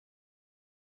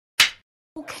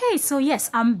Okay, so yes,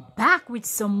 I'm back with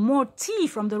some more tea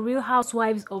from the Real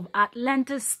Housewives of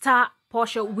Atlanta star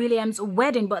Porsha Williams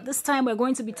Wedding, but this time we're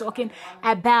going to be talking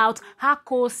about her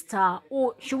co-star.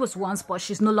 Oh, she was once, but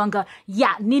she's no longer.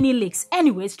 Yeah, Nene Leakes.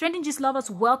 Anyways, Trending Gist lovers,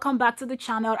 welcome back to the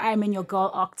channel. I'm in your girl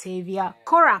Octavia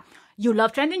Cora. You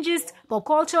love trending gist, pop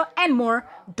culture, and more.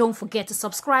 Don't forget to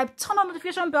subscribe, turn on the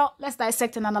notification bell. Let's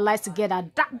dissect and analyze together.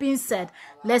 That being said,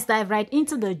 let's dive right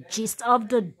into the gist of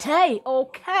the day.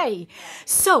 Okay,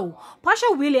 so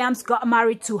Porsha Williams got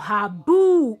married to her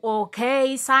boo.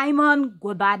 Okay, Simon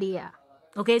Guobadia.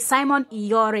 Okay, Simon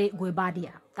Iyore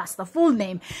Guobadia. That's the full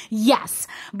name. Yes,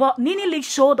 but Nene Leakes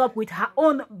showed up with her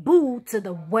own boo to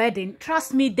the wedding.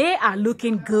 Trust me, they are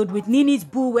looking good with Nene's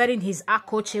boo wearing his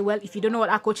akoche. Well, if you don't know what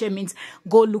akoche means,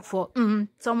 go look for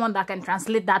someone that can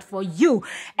translate that for you.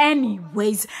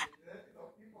 Anyways,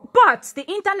 but the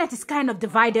internet is kind of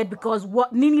divided because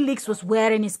what Nene Leakes was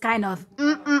wearing is kind of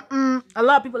A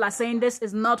lot of people are saying this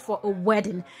is not for a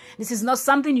wedding. This is not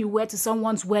something you wear to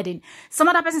someone's wedding. Some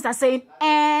other persons are saying,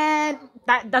 and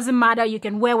that doesn't matter. You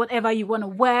can wear whatever you want to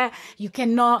wear. You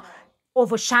cannot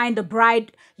overshine the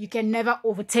bride. You can never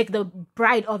overtake the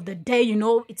bride of the day. You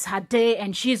know, it's her day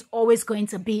and she's always going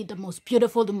to be the most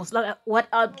beautiful, the most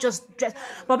just dress.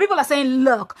 But people are saying,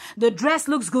 look, the dress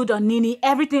looks good on Nene.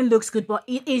 Everything looks good, but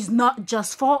it is not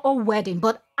just for a wedding.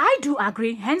 But I do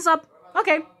agree. Hands up.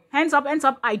 Okay. Hands up, hands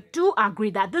up. I do agree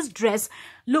that this dress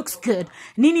looks good.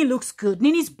 Nene looks good.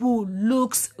 Nene's boo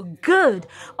looks good.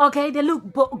 Okay, they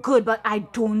look good, but I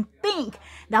don't think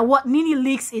that what Nene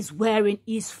Leakes is wearing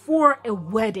is for a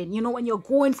wedding. You know, when you're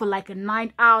going for like a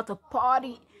night out, a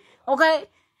party, okay?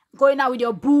 Going out with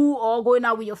your boo or going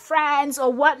out with your friends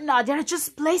or whatnot. There are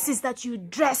just places that you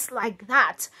dress like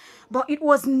that. But it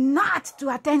was not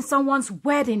to attend someone's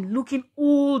wedding looking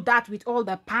all that with all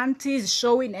the panties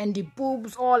showing and the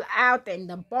boobs all out and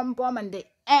the bum and the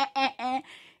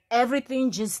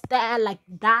everything just there like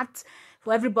that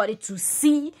for everybody to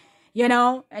see, you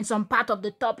know, and some part of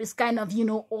the top is kind of, you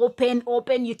know,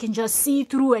 open. You can just see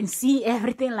through and see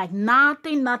everything like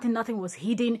nothing was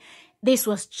hidden. This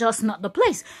was just not the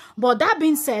place. But that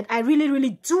being said, I really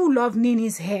do love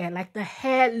Nene's hair. Like, the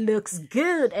hair looks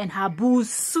good and her boo's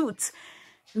suit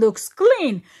looks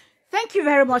clean. Thank you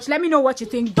very much. Let me know what you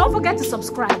think. Don't forget to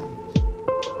subscribe.